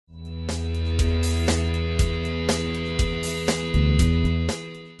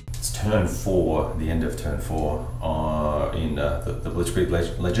turn 4, the end of turn 4, in the Blitzkrieg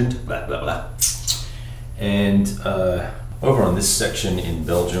legend, blah blah blah. And over on this section in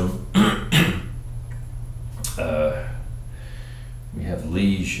Belgium, we have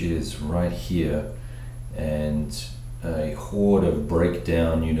Liege is right here, and a horde of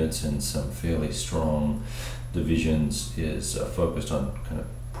breakdown units and some fairly strong divisions is focused on kind of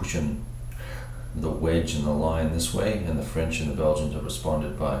pushing the wedge and the line this way, and the French and the Belgians have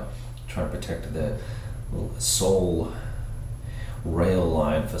responded by trying to protect their sole rail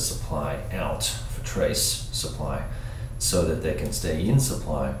line for supply out, for trace supply, so that they can stay in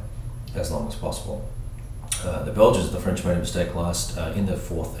supply as long as possible. The Belgians and the French made a mistake last in the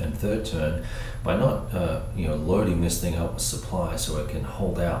 4th and 3rd turn by not loading this thing up with supply so it can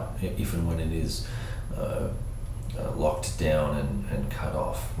hold out if and when it is locked down and cut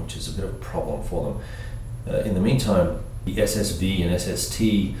off, which is a bit of a problem for them. In the meantime, the SSV and SST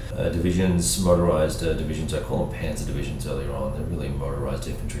divisions, motorized divisions, I call them panzer divisions earlier on, they're really motorized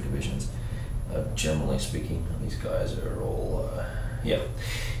infantry divisions, generally speaking. These guys are all,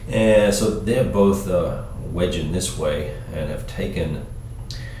 so they're both wedging this way and have taken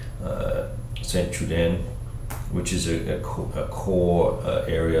Saint Truiden, which is a core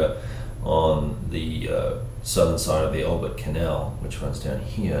area on the southern side of the Albert Canal, which runs down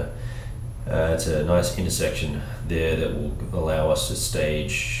here. It's a nice intersection there that will allow us to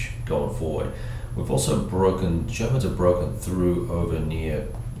stage going forward. We've also Germans have broken through over near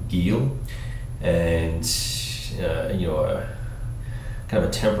Giel, and kind of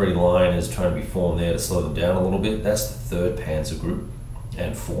a temporary line is trying to be formed there to slow them down a little bit. That's the 3rd Panzer Group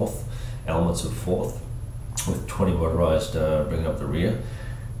and 4th, elements of 4th, with 20 motorized bringing up the rear.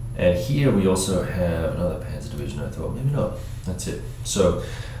 And here we also have another Panzer Division. I thought, maybe not. That's it. So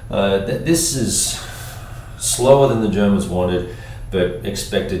this is slower than the Germans wanted, but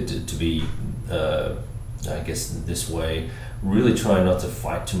expected to be, I guess, this way. Really trying not to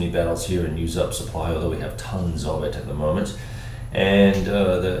fight too many battles here and use up supply, although we have tons of it at the moment. And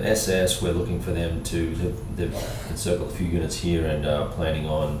the SS, we're looking for them to encircle a few units here and planning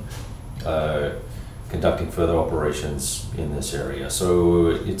on conducting further operations in this area.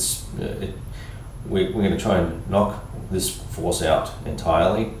 So we're going to try and knock this force out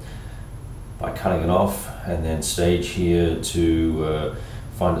entirely by cutting it off, and then stage here to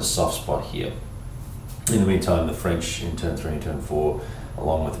find a soft spot here. In the meantime, the French in turn 3 and turn 4,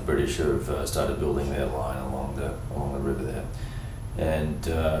 along with the British, have started building their line along the river there. And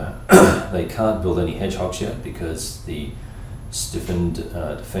they can't build any hedgehogs yet because the stiffened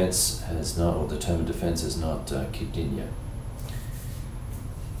defense has not, or determined defense has not kicked in yet.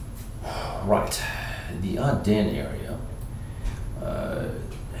 Right, the Ardennes area, there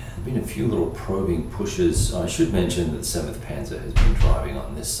have been a few little probing pushes. I should mention that 7th Panzer has been driving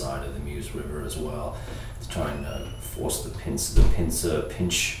on this side of the Meuse River as well to try and force the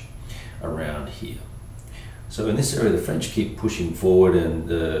pinch around here. So in this area, the French keep pushing forward, and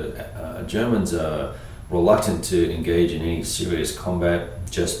the Germans are reluctant to engage in any serious combat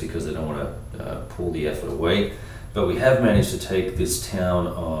just because they don't want to pull the effort away. But we have managed to take this town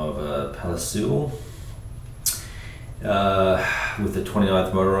of Palaiseau with the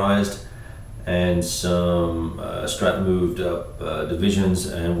 29th Motorized and some strat moved up divisions,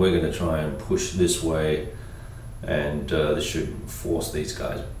 and we're going to try and push this way, and this should force these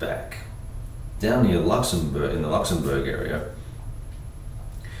guys back. Down near Luxembourg, in the Luxembourg area,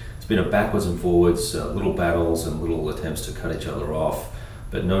 it's been a backwards and forwards, little battles and little attempts to cut each other off,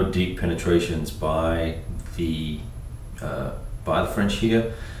 but no deep penetrations by the French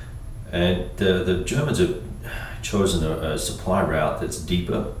here. And the Germans have chosen a supply route that's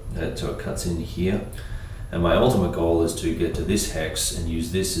deeper, so it cuts in here. And my ultimate goal is to get to this hex and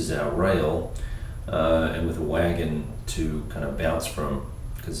use this as our rail, and with a wagon to kind of bounce from,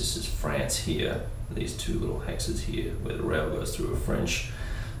 because this is France here, these two little hexes here where the rail goes through a French.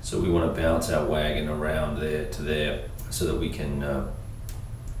 So we want to bounce our wagon around there to there so that we can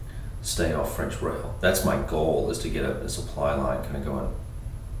stay off French rail. That's my goal, is to get a supply line kind of going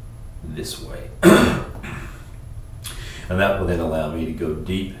this way. And that will then allow me to go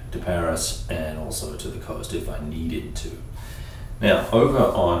deep to Paris and also to the coast if I needed to. Now, over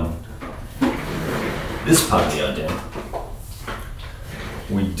on this part of the Ardennes,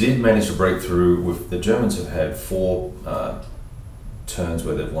 we did manage to break through. With the Germans have had 4 turns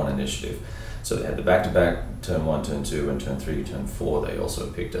where they've won initiative. So they had the back-to-back, turn 1, turn 2, and turn 3, turn 4. They also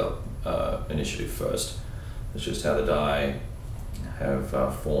picked up initiative first. That's just how the die have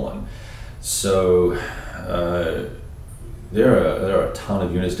fallen. So there are a ton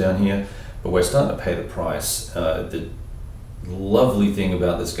of units down here, but we're starting to pay the price. The lovely thing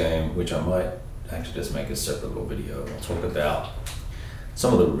about this game, which I might actually just make a separate little video. I'll talk about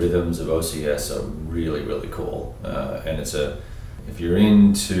some of the rhythms of OCS are really, really cool. And it's if you're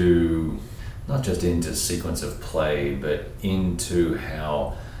into, not just into sequence of play, but into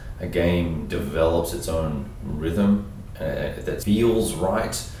how a game develops its own rhythm that feels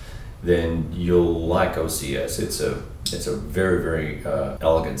right, then you'll like OCS. It's a very, very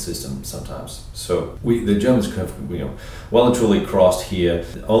elegant system sometimes. So the Germans have, well and truly crossed here.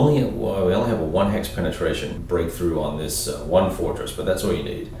 We only have a 1 hex penetration breakthrough on this one fortress, but that's all you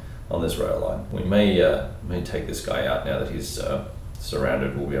need on this rail line. We may take this guy out now that he's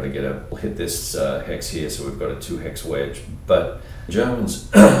surrounded. We'll be able to we'll hit this hex here, so we've got a 2 hex wedge. But the Germans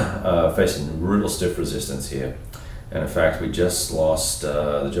facing real stiff resistance here. And in fact, the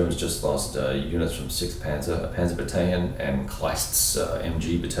Germans just lost units from 6th Panzer, a Panzer Battalion, and Kleist's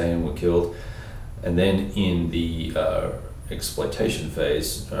MG Battalion were killed. And then in the exploitation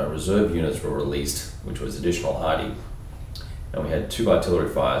phase, reserve units were released, which was additional hardy. And we had 2 artillery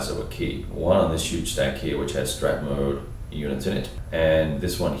fires that were key. One on this huge stack here, which has strat mode units in it, and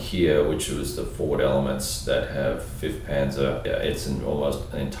this one here, which was the forward elements that have 5th Panzer. Yeah, it's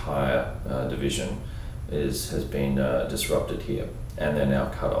almost an entire division has been disrupted here, and they're now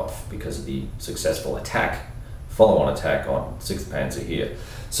cut off because of the successful follow-on attack on 6th Panzer here.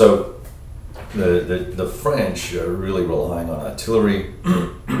 So the French are really relying on artillery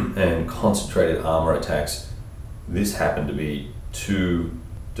and concentrated armor attacks. This happened to be 2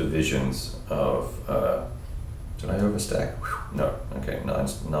 divisions of did I overstack? No. Okay,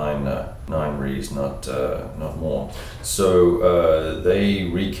 nine rees, not more. So they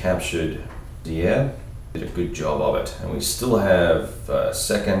recaptured the air. Did a good job of it, and we still have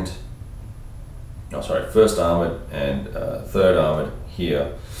 1st Armoured and 3rd Armoured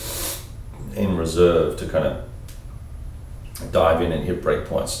here in reserve to kind of dive in and hit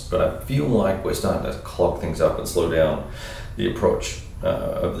breakpoints. But I feel like we're starting to clog things up and slow down the approach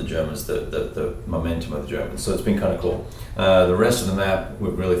of the Germans, the momentum of the Germans. So it's been kind of cool. The rest of the map, we're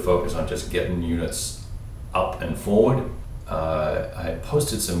really focused on just getting units up and forward. I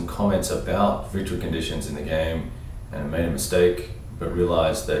posted some comments about victory conditions in the game and made a mistake, but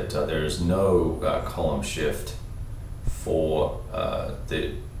realized that there is no column shift for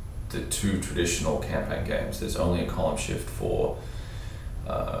the 2 traditional campaign games. There's only a column shift for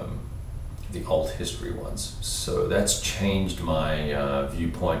the alt history ones. So that's changed my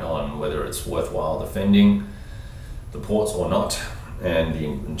viewpoint on whether it's worthwhile defending the ports or not,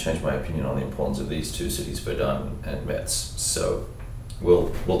 and changed my opinion on the importance of these 2 cities, Verdun and Metz. So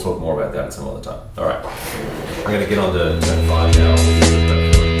we'll talk more about that at some other time. All right, I'm going to get on to turn 5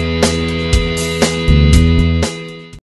 now.